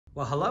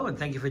Well, hello, and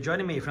thank you for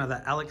joining me for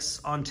another Alex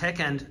on Tech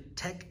and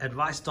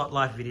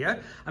TechAdvice.Life video.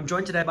 I'm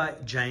joined today by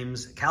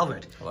James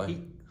Calvert. Hello.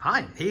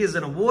 He is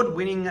an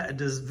award-winning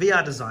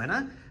VR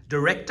designer,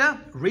 director,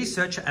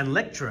 researcher, and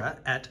lecturer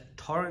at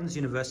Torrens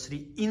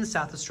University in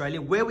South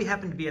Australia, where we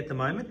happen to be at the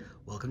moment.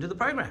 Welcome to the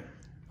program.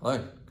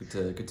 Hello,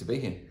 good to be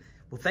here.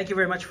 Well, thank you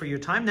very much for your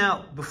time.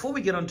 Now, before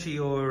we get on to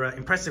your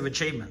impressive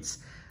achievements,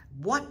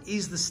 what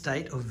is the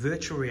state of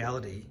virtual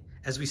reality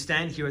as we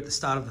stand here at the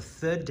start of the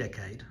third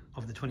decade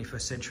of the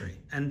 21st century?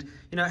 And,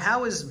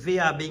 how is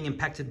VR being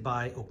impacted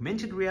by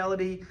augmented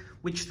reality,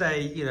 which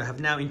they, have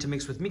now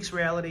intermixed with mixed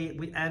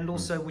reality, and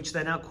also which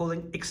they're now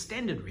calling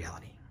extended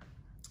reality?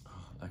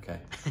 Oh, okay.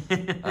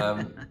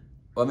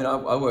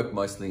 I work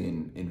mostly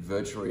in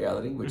virtual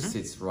reality, which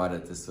sits right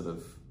at the sort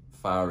of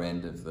far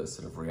end of the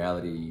sort of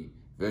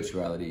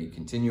virtuality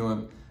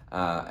continuum.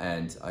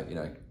 And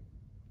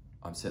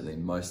I'm certainly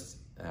most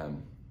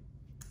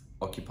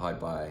occupied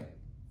by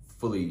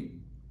fully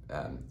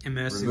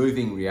immersive,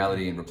 removing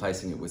reality and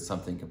replacing it with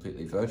something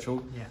completely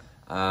virtual. Yeah.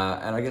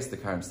 And I guess the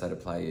current state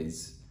of play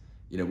is,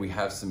 we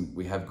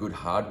have good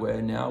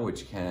hardware now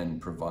which can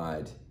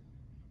provide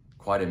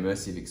quite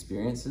immersive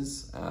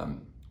experiences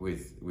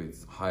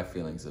with high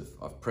feelings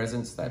of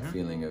presence, that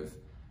feeling of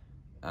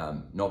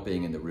not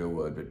being in the real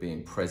world but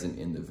being present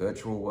in the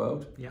virtual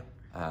world. Yeah.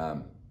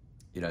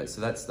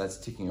 So that's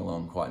ticking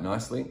along quite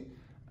nicely.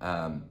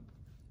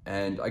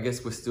 And I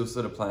guess we're still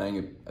sort of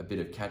playing a bit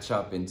of catch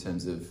up in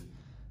terms of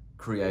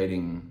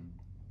creating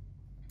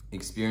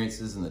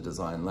experiences in the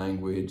design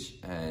language.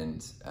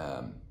 And,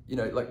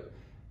 like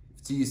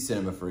to use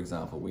cinema, for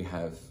example, we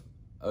have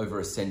over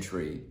a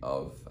century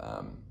of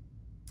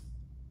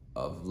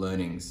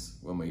learnings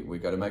when we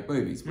go to make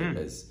movies,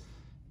 because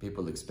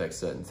people expect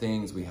certain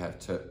things. We have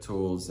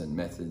tools and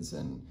methods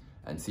and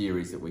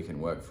theories that we can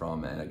work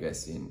from. And I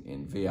guess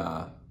in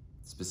VR,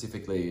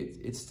 specifically,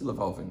 it's still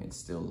evolving.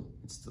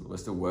 We're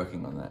still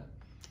working on that.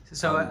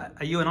 So,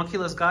 are you an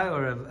Oculus guy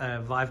or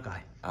a Vive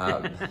guy?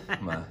 I'm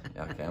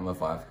a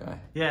Vive guy.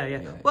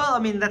 Yeah. Well,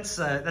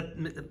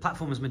 that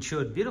platform has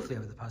matured beautifully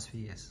over the past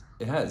few years.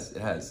 It has.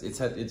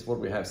 It's what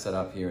we have set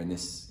up here in the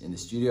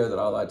studio that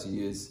I like to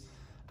use.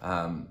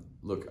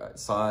 Look,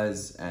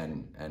 size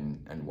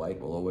and weight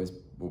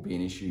will be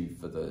an issue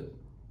for the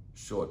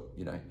short,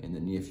 in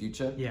the near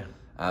future. Yeah.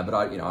 But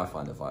I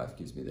find the Vive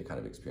gives me the kind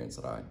of experience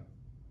that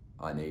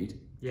I need,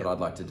 that I'd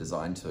like to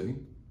design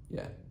too.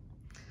 Yeah.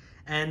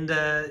 And,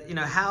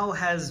 how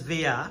has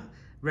VR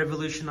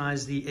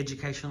revolutionized the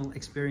educational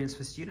experience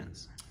for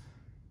students?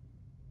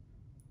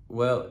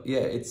 Well,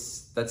 yeah,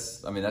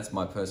 that's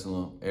my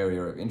personal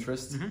area of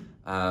interest.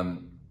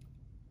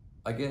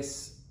 I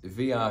guess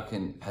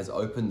VR has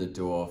opened the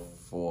door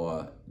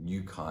for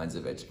new kinds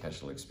of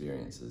educational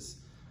experiences.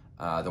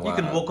 You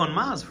can walk on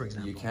Mars, for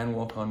example. You can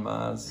walk on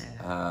Mars.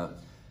 Yeah.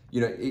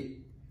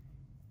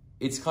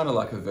 It's kind of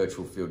like a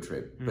virtual field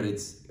trip, but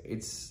it's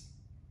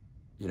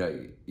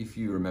if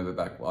you remember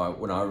back,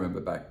 when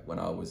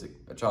I was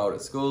a child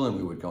at school and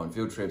we would go on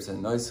field trips,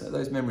 and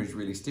those memories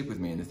really stick with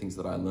me, and the things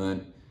that I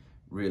learned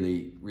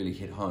really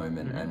hit home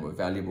and were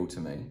valuable to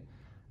me.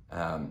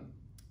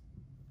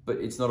 But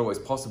it's not always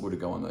possible to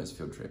go on those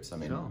field trips.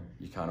 Sure.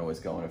 You can't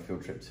always go on a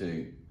field trip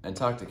to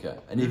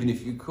Antarctica. And even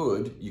if you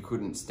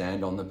couldn't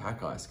stand on the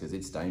pack ice because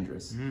it's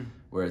dangerous.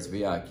 Whereas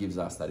VR gives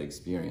us that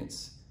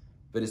experience.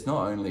 But it's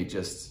not only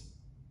just,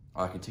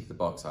 I can tick the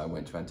box, I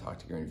went to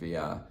Antarctica in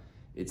VR.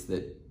 It's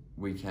that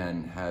we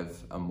can have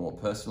a more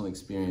personal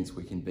experience.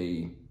 We can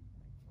be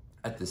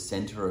at the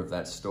center of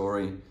that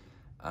story.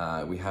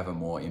 We have a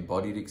more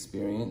embodied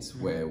experience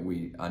where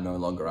we are no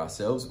longer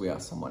ourselves. We are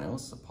someone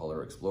else, a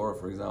polar explorer,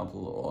 for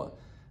example, or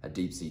a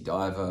deep sea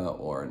diver,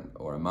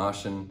 or a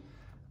Martian.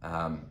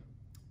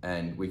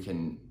 And we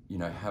can,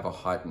 have a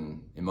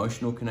heightened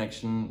emotional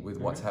connection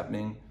with what's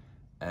happening.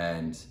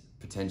 And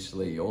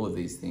potentially all of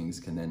these things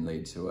can then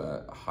lead to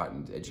a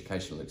heightened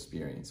educational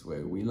experience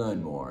where we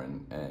learn more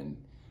and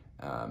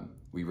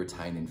we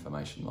retain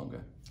information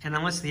longer. And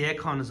unless the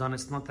aircon is on,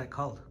 it's not that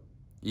cold.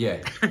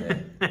 Yeah.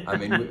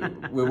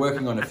 We're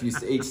working on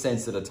each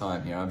sense at a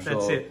time here. I'm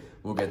sure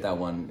we'll get that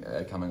one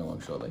coming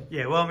along shortly.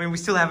 Yeah, well, we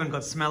still haven't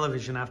got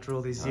smell-o-vision after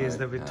all these years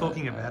that we're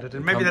talking about it,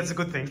 and maybe that's a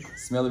good thing.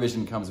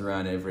 Smell-o-vision comes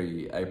around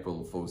every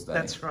April Fool's Day.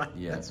 That's right.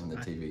 Yeah, on the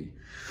TV.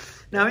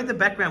 Now, in the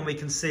background, we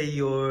can see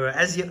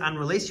as yet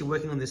unreleased, you're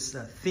working on this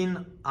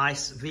thin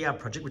ice VR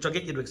project, which I'll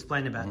get you to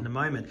explain about in a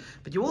moment.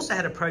 But you also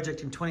had a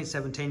project in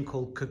 2017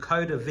 called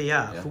Kokoda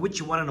VR, for which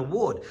you won an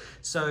award.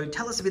 So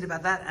tell us a bit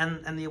about that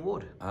and the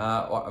award.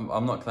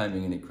 I'm not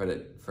claiming any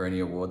credit for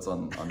any awards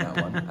on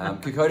that one.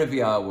 Kokoda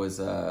VR was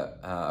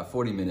a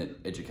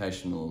 40-minute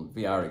educational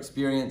VR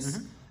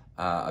experience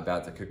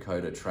about the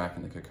Kokoda track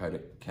and the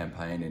Kokoda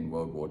campaign in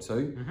World War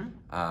II.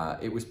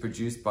 It was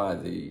produced by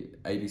the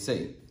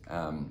ABC.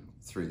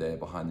 Through their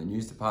behind the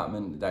news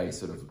department. They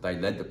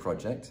led the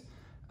project.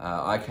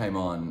 I came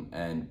on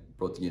and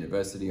brought the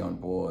university on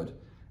board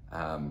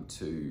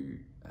to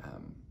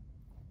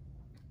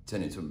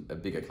turn into a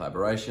bigger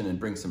collaboration and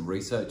bring some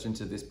research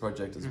into this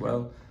project as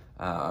well.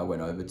 I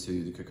went over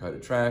to the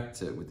Kokoda track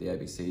with the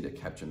ABC to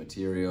capture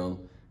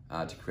material,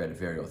 to create a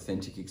very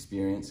authentic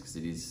experience, because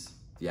it is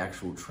the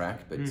actual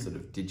track, but sort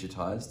of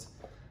digitized.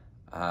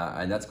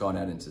 And that's gone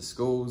out into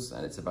schools,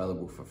 and it's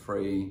available for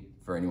free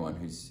for anyone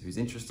who's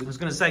interested. I was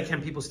going to say,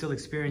 can people still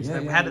experience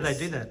that? Yeah, How do they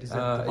do that? Is it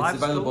the Vive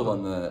it's available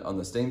store? on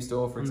the Steam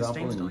store, for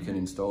example, and you store, can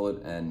install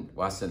it. And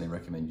I certainly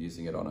recommend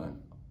using it on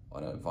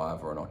a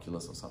Vive or an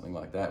Oculus or something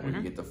like that, where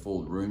you get the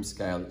full room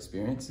scale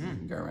experience. You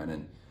can go around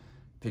and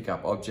pick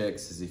up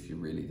objects as if you're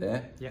really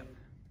there. Yeah.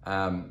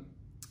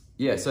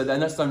 So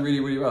then that's done really,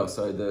 really well.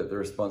 So the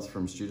response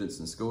from students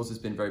and schools has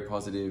been very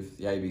positive.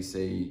 The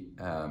ABC,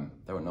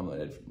 they were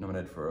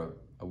nominated for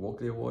a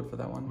Walkley Award for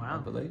that one, I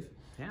believe.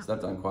 Yeah. So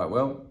they've done quite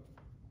well.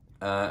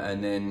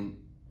 And then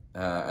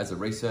as a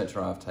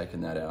researcher, I've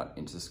taken that out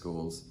into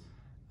schools,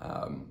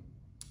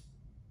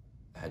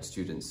 had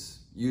students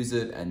use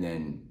it, and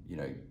then, you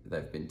know,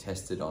 they've been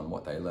tested on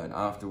what they learn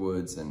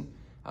afterwards, and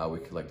we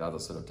collect other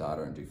sort of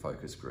data and do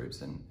focus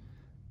groups and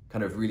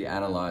kind of really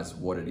analyze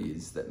what it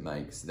is that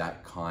makes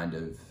that kind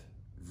of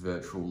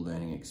virtual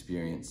learning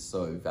experience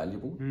so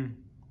valuable. And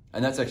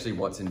that's actually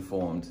what's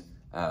informed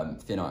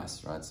Thin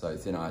Ice, right? So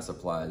Thin Ice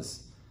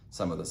applies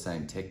some of the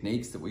same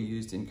techniques that we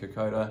used in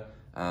Kokoda,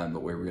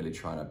 but we're really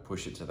trying to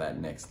push it to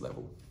that next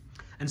level.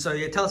 And so,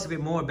 yeah, tell us a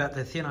bit more about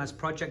the Thin Ice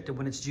project and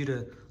when it's due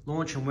to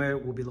launch and where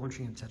it will be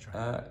launching,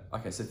 etc.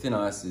 Okay, so Thin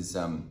Ice is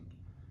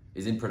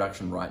in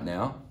production right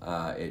now.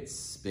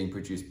 It's being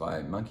produced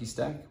by Monkey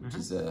Stack, which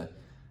is a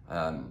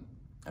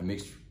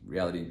mixed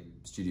reality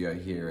studio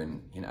here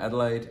in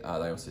Adelaide.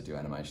 They also do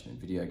animation and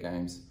video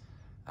games.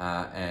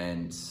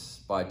 And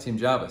by Tim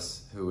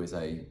Jarvis, who is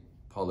a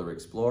polar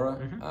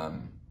explorer.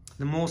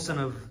 The Mawson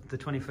of the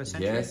 21st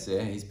century. Yes,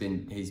 yeah, he's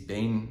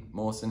been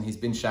Mawson. He's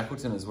been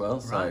Shackleton as well.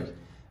 Right.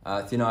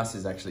 So Thin Ice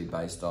is actually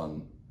based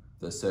on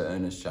the Sir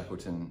Ernest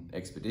Shackleton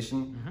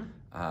expedition,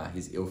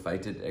 his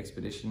ill-fated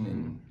expedition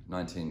in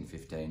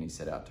 1915. He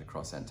set out to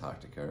cross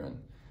Antarctica,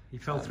 and he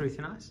fell through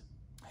Thin Ice.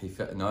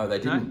 No, they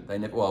didn't. No? They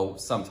never. Well,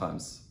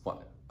 sometimes,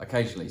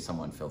 occasionally,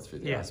 someone fell through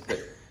the ice, but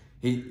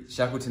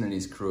Shackleton and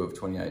his crew of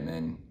 28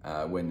 men,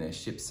 when their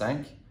ship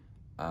sank,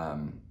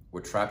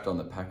 were trapped on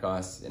the pack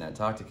ice in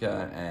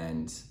Antarctica,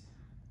 and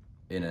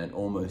in an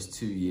almost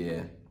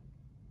 2-year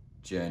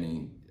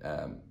journey,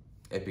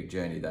 epic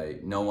journey,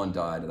 no one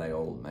died, and they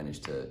all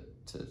managed to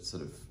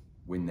sort of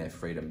win their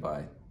freedom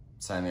by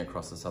sailing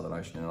across the Southern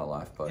Ocean in a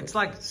lifeboat. It's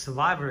like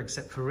Survivor,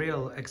 except for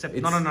real, except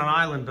not on an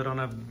island, but on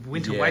a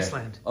winter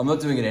wasteland. I'm not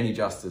doing it any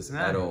justice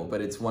at all,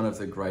 but it's one of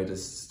the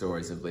greatest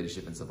stories of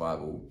leadership and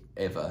survival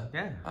ever.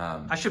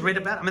 Yeah, I should read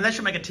about it. I mean, they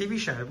should make a TV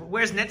show.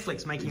 Where's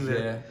Netflix making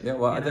the... Yeah,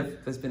 well,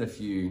 there's been a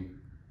few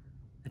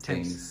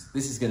things.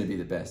 This is going to be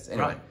the best.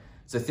 Anyway,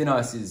 so Thin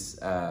Ice is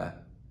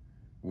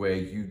where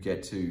you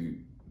get to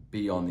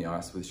be on the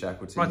ice with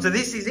Shackleton. Right, so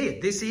this is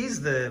it. This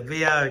is the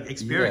VR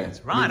experience.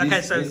 Yeah. Right,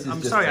 This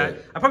I'm sorry,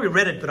 I probably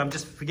read it, but I'm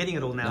just forgetting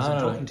it all now as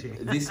I'm talking to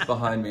you. This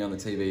behind me on the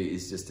TV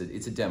is just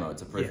it's a demo.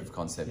 It's a proof of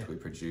concept we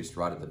produced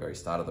right at the very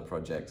start of the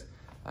project.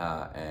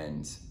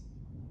 And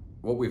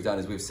what we've done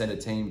is we've sent a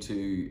team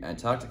to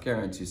Antarctica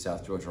and to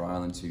South Georgia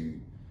Island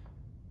to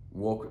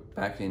walk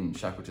back in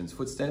Shackleton's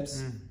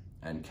footsteps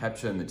and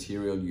capture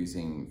material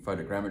using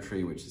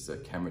photogrammetry, which is a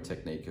camera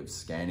technique of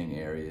scanning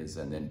areas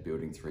and then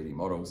building 3D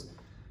models,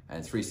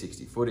 and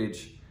 360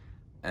 footage.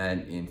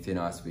 And in Thin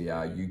Ice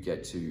VR, you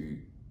get to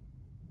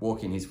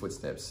walk in his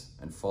footsteps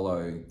and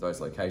follow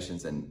those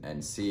locations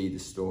and see the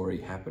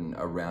story happen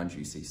around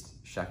you, see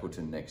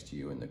Shackleton next to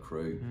you and the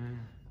crew,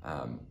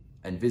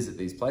 and visit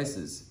these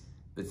places.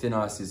 But Thin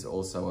Ice is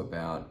also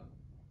about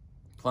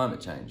climate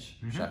change.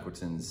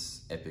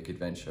 Shackleton's epic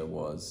adventure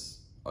was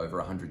over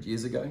 100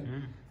 years ago,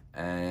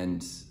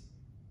 and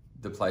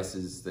the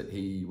places that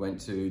he went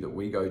to, that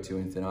we go to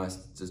in Thin Ice,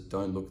 just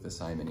don't look the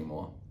same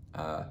anymore.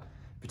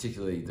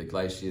 Particularly the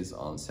glaciers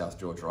on South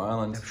Georgia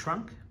Island. They've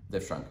shrunk?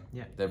 They've shrunk.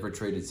 Yeah. They've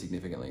retreated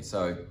significantly.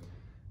 So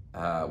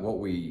what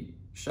we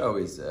show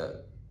is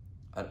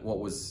what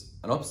was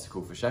an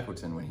obstacle for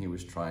Shackleton when he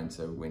was trying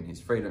to win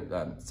his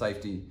freedom,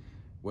 safety,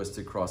 was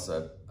to cross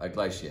a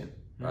glacier,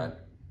 right?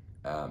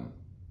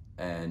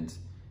 And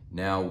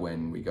now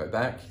when we go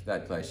back,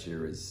 that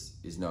glacier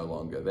is no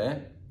longer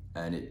there,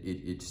 and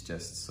it's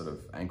just sort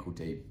of ankle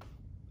deep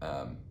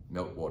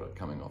meltwater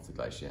coming off the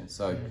glacier.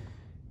 So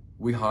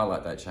we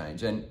highlight that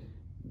change, and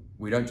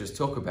we don't just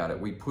talk about it,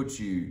 we put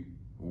you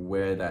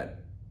where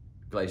that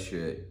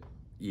glacier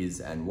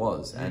is and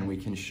was, and we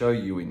can show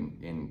you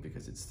in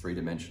because it's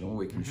 3-dimensional,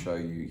 we can show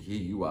you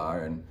here you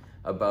are, and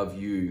above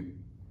you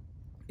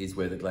is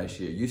where the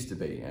glacier used to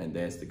be, and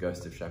there's the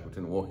ghost of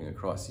Shackleton walking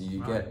across. So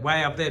you get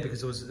way up there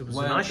because it was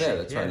way an up ice there, sheet.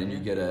 that's right, and you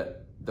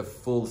get the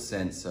full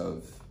sense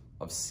of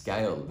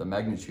scale, the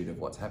magnitude of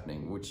what's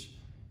happening, which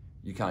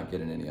you can't get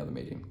in any other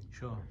medium.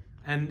 Sure.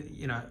 And,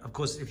 you know, of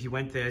course, if you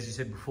went there, as you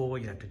said before,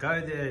 you have to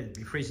go there, you'd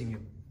be freezing your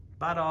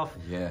butt off.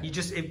 Yeah.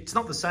 It's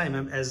not the same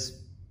as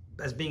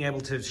being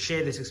able to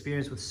share this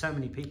experience with so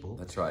many people.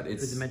 That's right.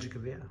 With the magic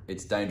of VR.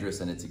 It's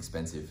dangerous and it's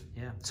expensive.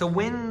 Yeah. So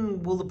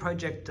when will the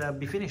project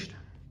be finished?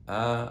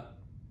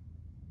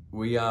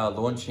 We are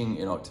launching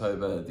in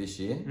October this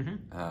year.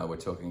 We're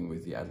talking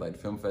with the Adelaide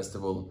Film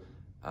Festival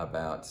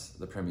about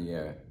the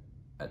premiere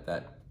at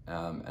that,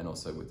 and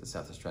also with the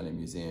South Australian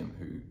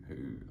Museum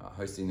who are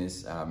hosting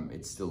this.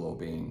 It's still all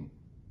being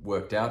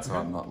worked out, so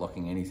I'm not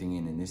locking anything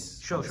in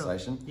this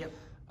conversation. Sure.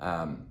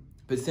 Yep.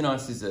 But Thin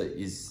Ice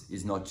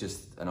is not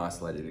just an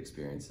isolated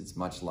experience. It's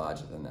much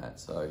larger than that.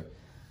 So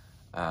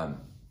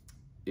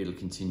it'll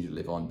continue to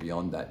live on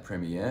beyond that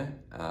premiere,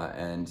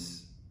 and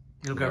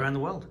it'll go around the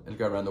world. It'll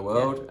go around the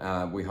world.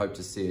 Yeah. We hope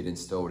to see it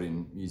installed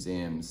in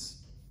museums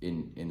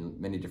in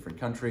many different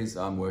countries.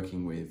 I'm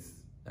working with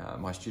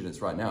my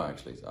students right now,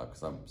 actually,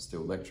 because I'm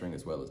still lecturing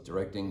as well as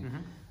directing,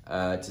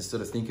 to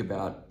sort of think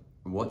about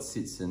what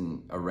sits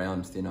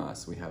around Thin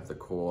Ice. We have the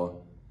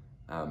core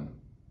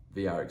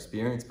VR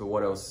experience, but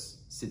what else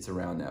sits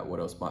around that? What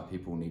else might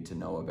people need to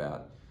know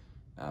about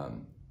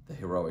the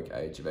heroic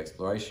age of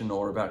exploration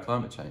or about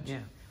climate change? Yeah.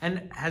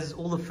 And has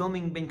all the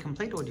filming been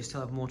complete, or do you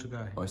still have more to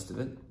go? Most of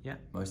it. Yeah.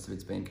 Most of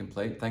it's been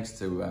complete. Thanks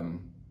to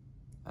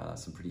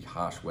some pretty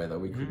harsh weather,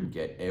 we couldn't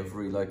get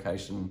every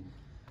location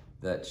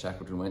that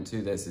Shackleton went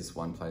to. There's this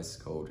one place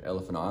called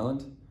Elephant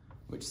Island,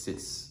 which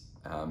sits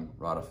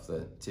right off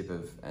the tip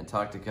of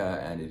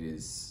Antarctica, and it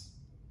is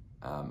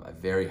a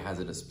very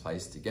hazardous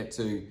place to get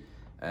to.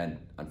 And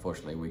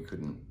unfortunately, we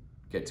couldn't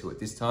get to it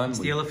this time. It's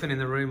the elephant in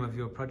the room of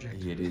your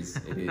project. It is,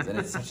 and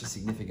it's such a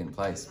significant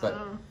place. But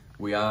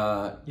we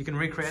are you can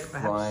recreate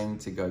trying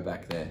to go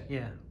back there.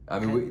 Yeah. I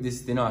mean,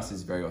 this Thin Ice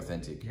is very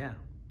authentic. Yeah.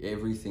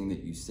 Everything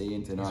that you see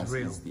in Thin Ice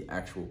is the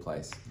actual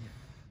place. Yeah.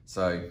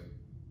 So,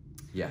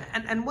 yeah.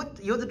 And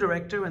what you're the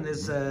director, and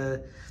there's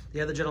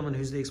the other gentleman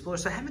who's the explorer.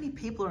 So how many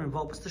people are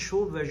involved? What's the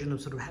short version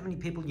of sort of how many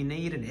people you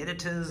need, and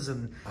editors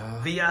and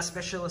VR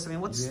specialists? I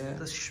mean, what's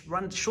the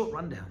short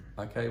rundown?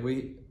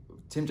 Okay,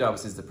 Tim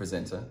Jarvis is the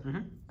presenter.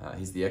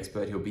 He's the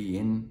expert. He'll be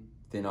in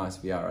Thin Ice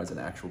VR as an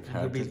actual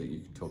character that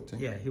you can talk to.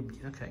 Yeah, he'll be,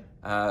 okay.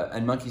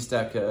 And Monkey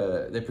Stack,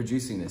 they're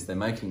producing this, they're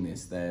making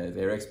this,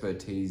 their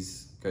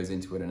expertise goes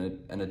into it,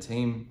 and a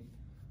team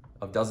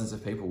of dozens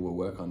of people will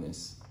work on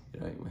this. You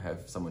know, we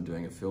have someone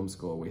doing a film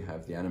score, we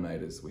have the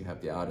animators, we have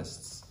the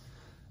artists,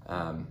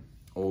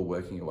 all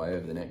working away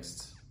over the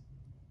next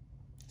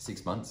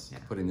 6 months,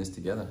 putting this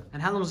together.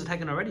 And how long has it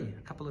taken already?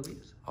 A couple of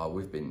years? Oh,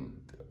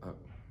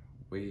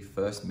 we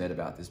first met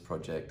about this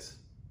project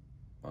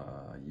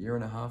a year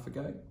and a half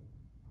ago,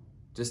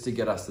 just to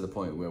get us to the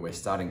point where we're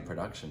starting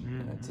production,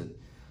 you know,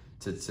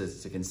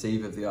 to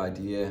conceive of the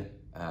idea,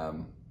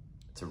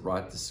 to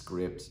write the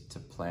script, to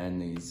plan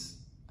these,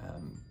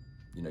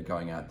 you know,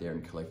 going out there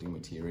and collecting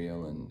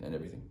material and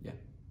everything. Yeah,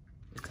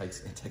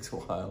 it takes a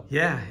while.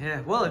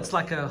 Yeah. Well, it's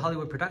like a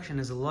Hollywood production.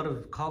 There's a lot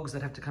of cogs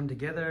that have to come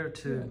together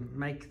to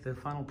make the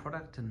final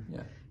product, and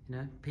you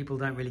know, people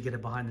don't really get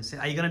it behind the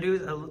scenes. Are you going to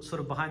do a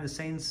sort of behind the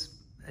scenes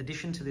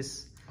addition to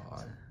this? Oh,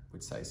 I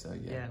would say so.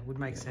 Yeah. Yeah, it would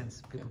make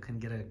sense. People can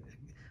get a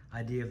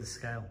idea of the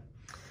scale.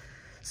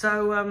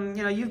 So,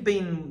 you know, you've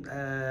been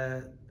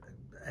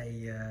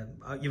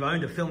you've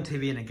owned a film,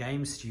 TV, and a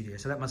game studio,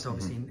 so that must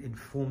obviously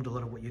informed a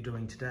lot of what you're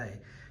doing today.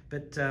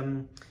 But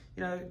you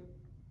know,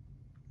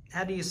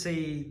 how do you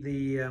see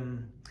the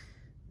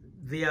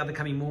VR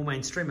becoming more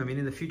mainstream? I mean,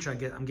 in the future,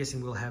 I'm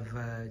guessing we'll have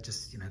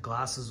just, you know,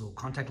 glasses or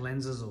contact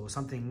lenses or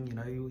something. You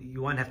know,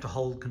 you won't have to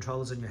hold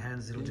controllers in your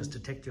hands; it'll just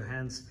detect your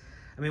hands.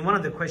 I mean, one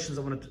of the questions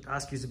I wanted to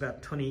ask you is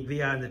about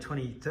VR in the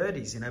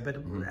 2030s, you know, but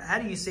how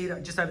do you see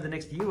it just over the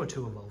next year or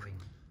two evolving?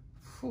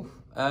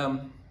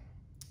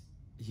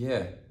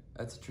 Yeah,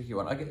 that's a tricky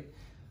one.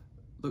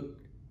 Look,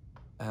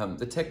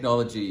 the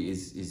technology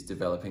is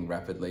developing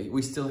rapidly.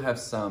 We still have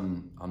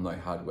some, I'm no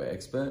hardware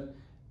expert,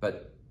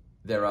 but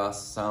there are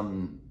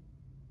some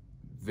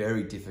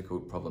very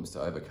difficult problems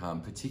to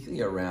overcome,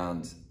 particularly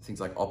around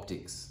things like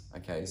optics,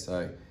 okay?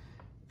 So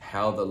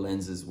how the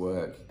lenses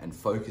work and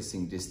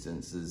focusing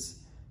distances,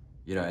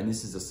 you know, and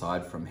this is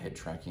aside from head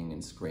tracking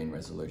and screen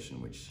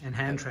resolution, and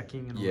hand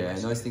tracking and all and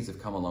those things have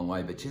come a long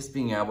way, but just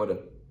being able to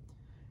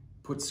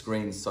put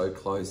screens so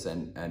close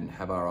and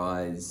have our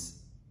eyes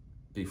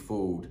be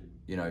fooled,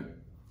 you know.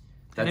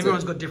 And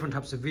everyone's got different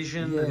types of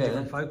vision and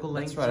different focal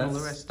lengths and all the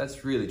rest.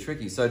 That's really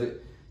tricky. So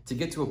to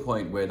get to a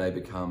point where they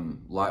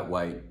become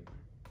lightweight,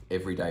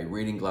 everyday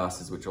reading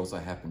glasses, which also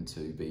happen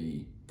to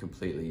be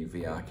completely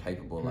VR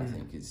capable, I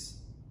think is,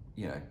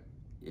 you know,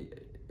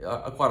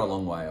 quite a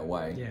long way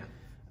away. Yeah.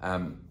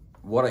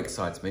 What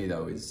excites me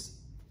though is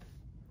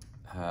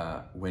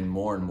when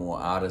more and more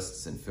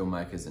artists and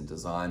filmmakers and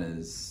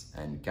designers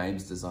and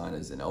games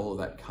designers and all of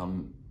that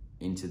come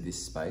into this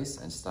space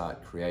and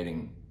start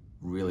creating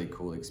really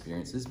cool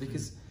experiences,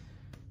 because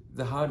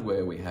the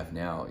hardware we have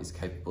now is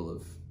capable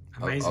of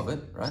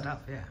it, right?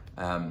 Stuff,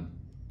 yeah.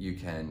 You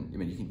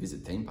can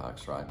visit theme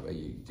parks, right, where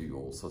you do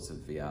all sorts of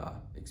VR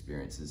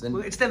experiences. And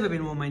well, it's never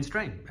been more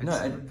mainstream.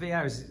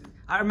 VR is.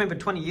 I remember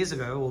 20 years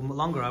ago or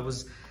longer, I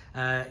was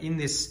in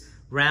this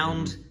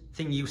round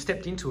thing. You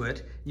stepped into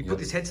it, you put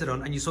this headset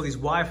on, and you saw these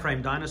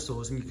wireframe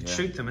dinosaurs, and you could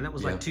shoot them, and that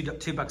was like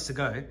 $2 to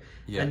go.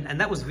 And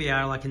that was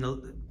VR like in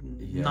the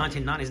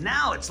 1990s.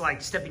 Now it's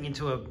like stepping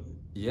into a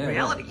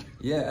reality.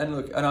 Yeah, and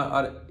look, and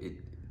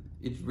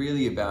it's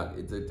really about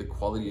the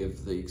quality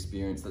of the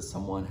experience that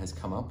someone has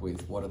come up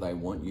with. What do they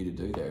want you to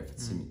do there? If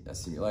it's a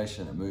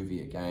simulation, a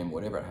movie, a game,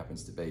 whatever it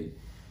happens to be.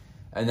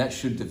 And that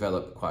should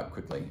develop quite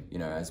quickly, you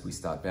know, as we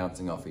start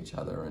bouncing off each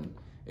other and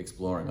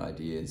exploring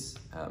ideas.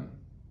 I'm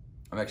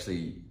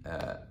actually,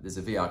 there's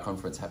a VR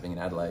conference happening in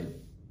Adelaide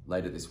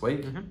later this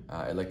week,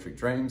 Electric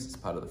Dreams, it's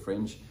part of the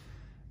Fringe.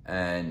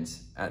 And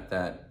at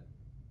that,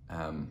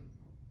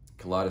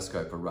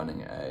 Kaleidoscope are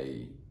running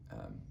a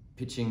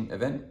pitching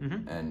event,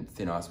 and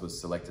Thin Ice was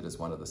selected as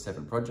one of the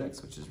 7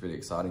 projects, which is really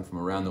exciting, from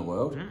around the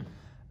world.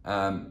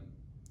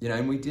 You know,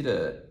 and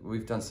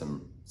we've done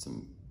some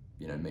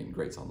you know, meet and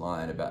greets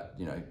online about,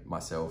 you know,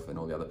 myself and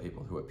all the other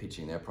people who are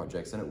pitching their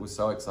projects, and it was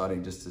so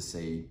exciting just to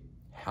see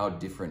how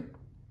different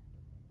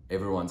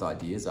everyone's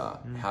ideas are,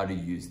 how to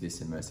use this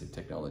immersive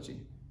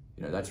technology.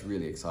 You know, that's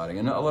really exciting.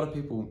 And a lot of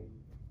people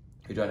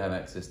who don't have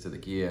access to the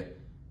gear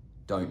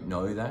don't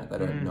know that. They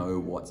don't know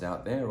what's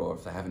out there, or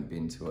if they haven't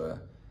been to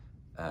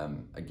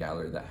a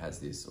gallery that has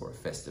this, or a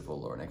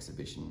festival or an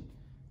exhibition,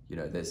 you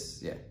know,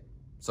 there's,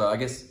 So I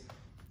guess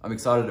I'm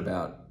excited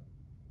about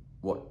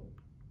what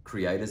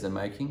creators are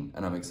making,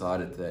 and I'm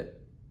excited that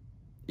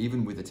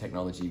even with the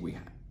technology we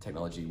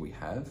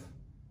have,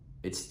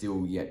 it's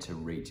still yet to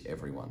reach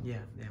everyone. Yeah.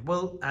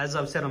 Well, as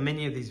I've said on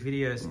many of these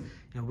videos, you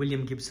know,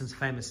 William Gibson's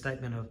famous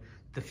statement of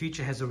the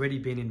future has already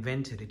been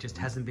invented, it just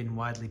hasn't been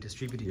widely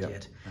distributed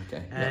yet.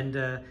 Okay.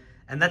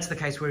 And that's the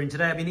case we're in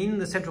today. I mean, in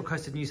the Central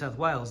Coast of New South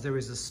Wales, there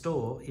is a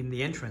store in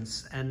the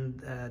entrance, and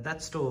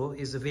that store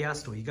is a VR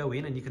store. You go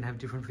in and you can have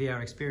different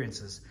VR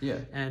experiences. Yeah.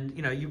 And,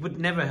 you know, you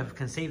would never have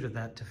conceived of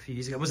that a few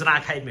years ago. It was an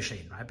arcade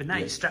machine, right? But now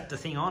you strap the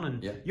thing on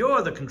and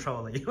you're the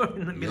controller. You're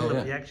in the middle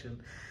of the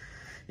action.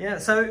 Yeah,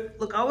 so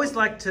look, I always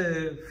like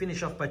to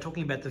finish off by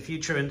talking about the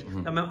future,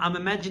 and I'm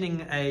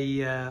imagining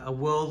a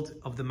world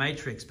of the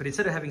Matrix, but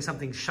instead of having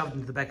something shoved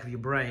into the back of your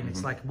brain,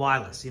 it's like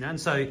wireless, you know? And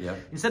so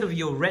instead of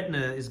your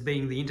retina as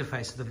being the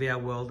interface of the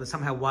VR world, they're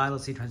somehow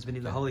wirelessly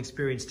transmitting the whole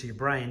experience to your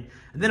brain.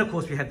 And then, of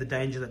course, we have the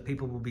danger that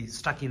people will be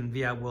stuck in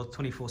VR world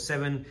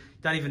 24/7,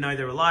 don't even know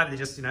they're alive, they're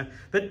just, you know.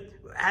 But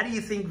how do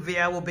you think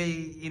VR will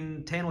be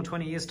in 10 or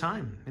 20 years'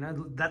 time? You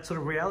know, that sort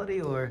of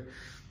reality, or...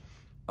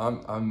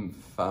 I'm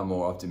far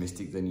more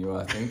optimistic than you,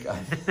 I think.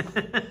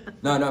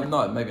 No, I'm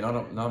not. Maybe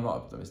not. No, I'm not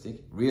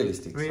optimistic.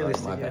 Realistic. Sorry,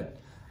 my bad.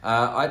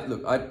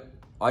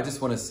 I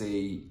just want to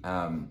see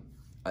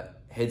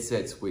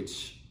headsets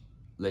which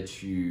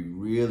let you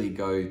really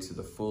go to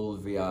the full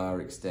VR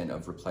extent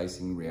of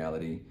replacing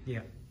reality.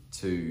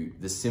 To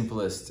the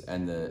simplest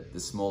and the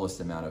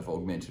smallest amount of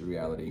augmented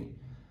reality.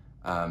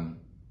 And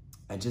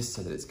just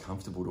so that it's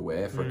comfortable to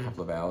wear for a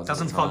couple of hours.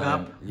 Doesn't fog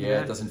up.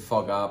 It doesn't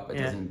fog up. It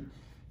doesn't.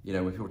 You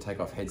know, when people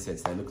take off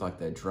headsets, they look like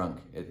they're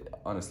drunk.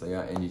 Honestly,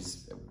 and you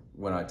just,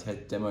 when I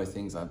demo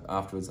things,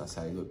 afterwards I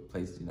say, look,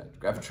 please, you know,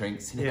 grab a drink,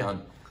 sit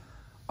down.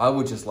 I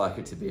would just like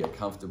it to be a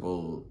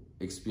comfortable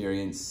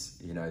experience,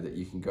 you know, that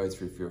you can go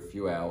through for a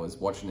few hours,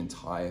 watch an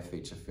entire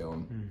feature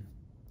film,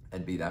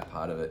 and be that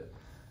part of it.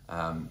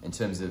 In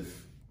terms of,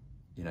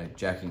 you know,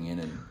 jacking in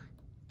and...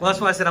 Well, that's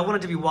why I said I want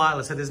it to be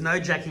wireless, so there's no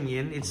jacking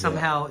in. It's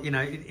somehow, you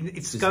know,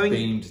 it's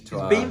beamed to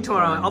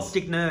our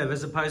optic nerve,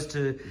 as opposed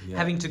to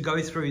having to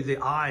go through the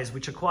eyes,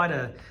 which are quite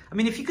a... I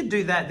mean, if you could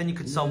do that, then you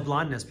could solve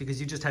blindness, because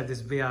you just have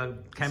this VR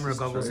camera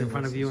goggles in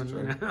front of you. And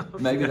you know,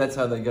 maybe that's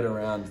how they get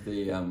around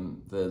the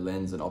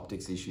lens and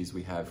optics issues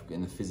we have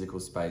in the physical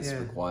space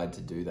required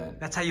to do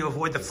that. That's how you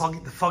avoid the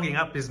fogging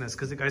up business,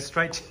 because it goes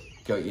straight to...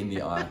 Go in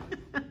the eye.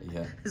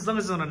 As long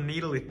as it's not a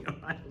needle in your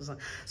eye.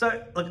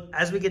 So, look,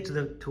 as we get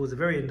towards the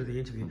very end of the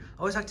interview, I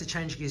always like to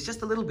change gears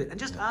just a little bit and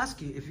just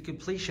ask you if you could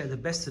please share the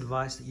best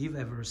advice that you've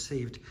ever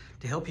received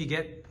to help you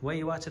get where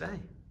you are today.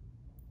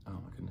 Oh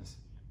my goodness.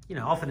 You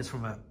know, often it's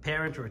from a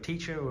parent or a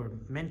teacher or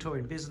a mentor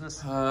in business.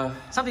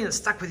 Something that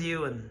stuck with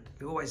you and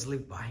you always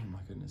lived by. Oh my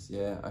goodness.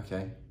 Yeah.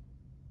 Okay.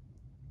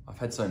 I've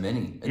had so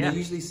many, and they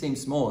usually seem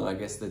small, and I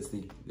guess that's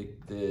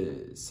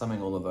the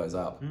summing all of those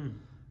up.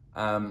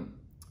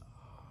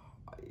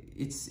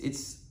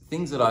 It's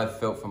things that I've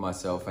felt for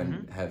myself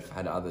and have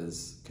had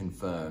others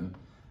confirm.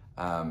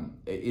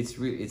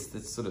 It's the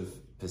sort of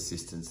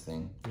persistence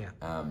thing.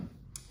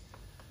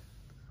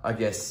 I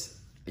guess,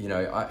 you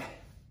know,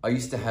 I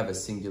used to have a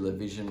singular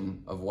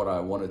vision of what I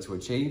wanted to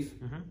achieve,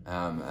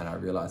 and I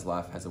realized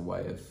life has a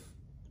way of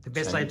the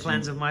best laid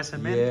plans of mice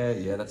and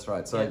men. Yeah, that's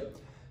right. So,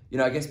 you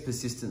know, I guess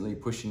persistently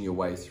pushing your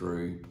way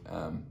through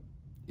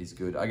is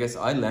good. I guess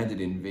I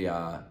landed in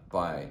VR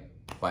by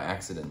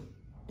accident.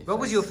 What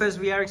was your first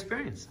VR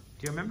experience?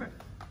 Do you remember?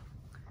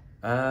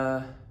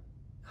 I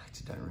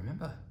actually don't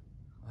remember.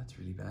 Oh, that's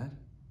really bad.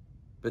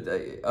 But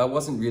I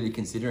wasn't really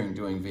considering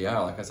doing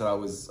VR. Like I said, I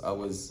was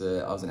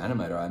an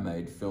animator. I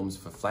made films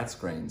for flat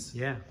screens.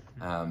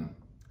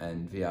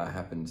 And VR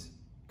happened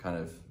kind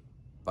of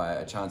by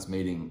a chance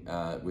meeting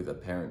with a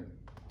parent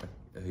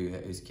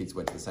whose kids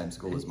went to the same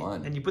school as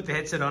mine. And you put the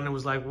headset on and it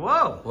was like,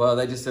 whoa. Well,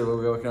 they just said, well,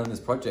 we're working on this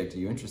project. Are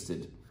you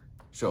interested?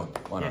 Sure,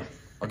 why not?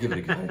 I'll give it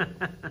a go.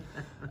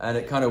 And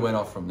it kind of went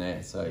off from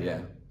there. So,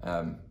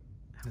 and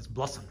it's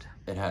blossomed.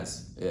 It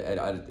has,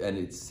 and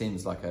it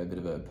seems like a bit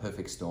of a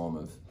perfect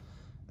storm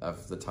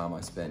of the time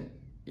I spent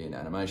in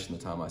animation,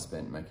 the time I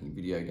spent making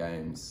video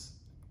games.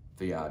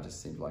 VR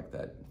just seems like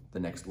the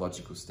next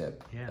logical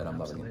step that I'm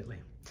loving it.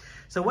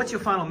 So what's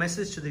your final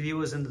message to the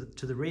viewers and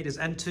to the readers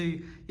and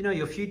to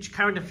your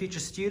current and future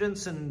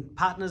students and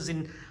partners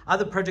in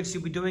other projects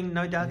you'll be doing,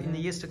 no doubt, in the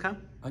years to come?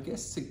 I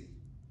guess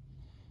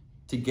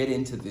to get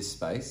into this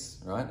space,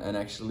 right, and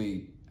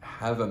actually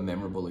have a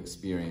memorable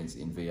experience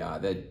in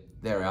VR.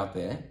 They're out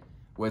there,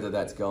 whether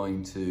that's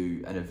going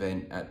to an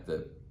event at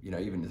the,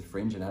 even the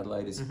Fringe in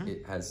Adelaide,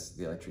 it has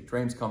the Electric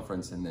Dreams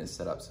conference, and there's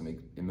set up some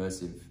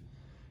immersive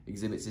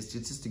exhibits. It's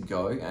just to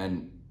go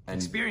and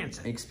experience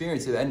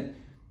it and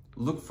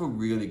look for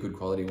really good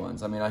quality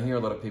ones. I mean, I hear a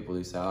lot of people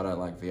who say, I don't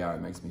like VR,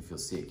 it makes me feel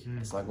sick.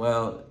 It's like,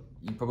 well,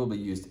 you probably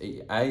used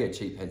a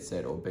cheap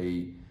headset, or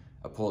B,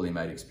 a poorly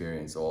made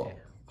experience, or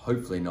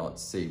hopefully not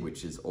C,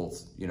 which is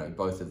also,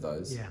 both of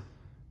those. Yeah.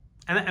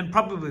 And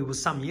probably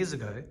was some years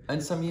ago.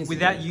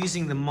 Without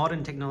using the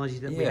modern technology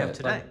that we have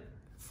today.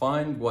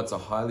 Find what's a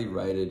highly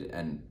rated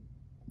and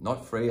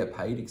not free, a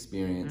paid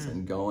experience,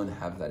 and go and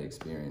have that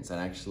experience and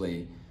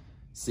actually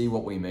see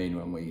what we mean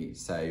when we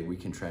say we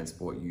can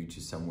transport you to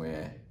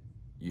somewhere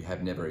you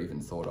have never even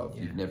thought of,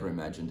 you've never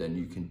imagined, and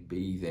you can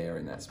be there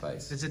in that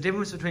space. There's a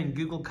difference between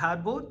Google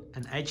Cardboard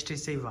and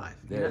HTC Vive.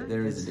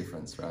 There is a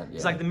difference, right?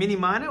 It's like the Mini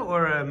Miner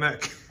or a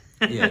Merc.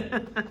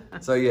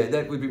 So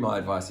that would be my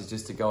advice, is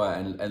just to go out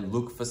and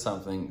look for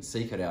something,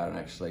 seek it out, and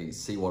actually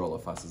see what all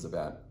the fuss is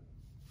about.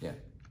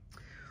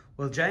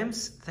 Well,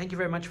 James, thank you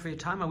very much for your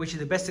time. I wish you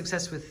the best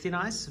success with Thin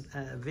Ice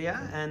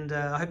VR, and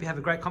I hope you have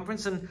a great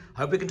conference, and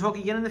hope we can talk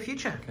again in the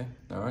future. Okay,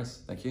 no worries.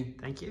 Thank you.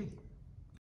 Thank you.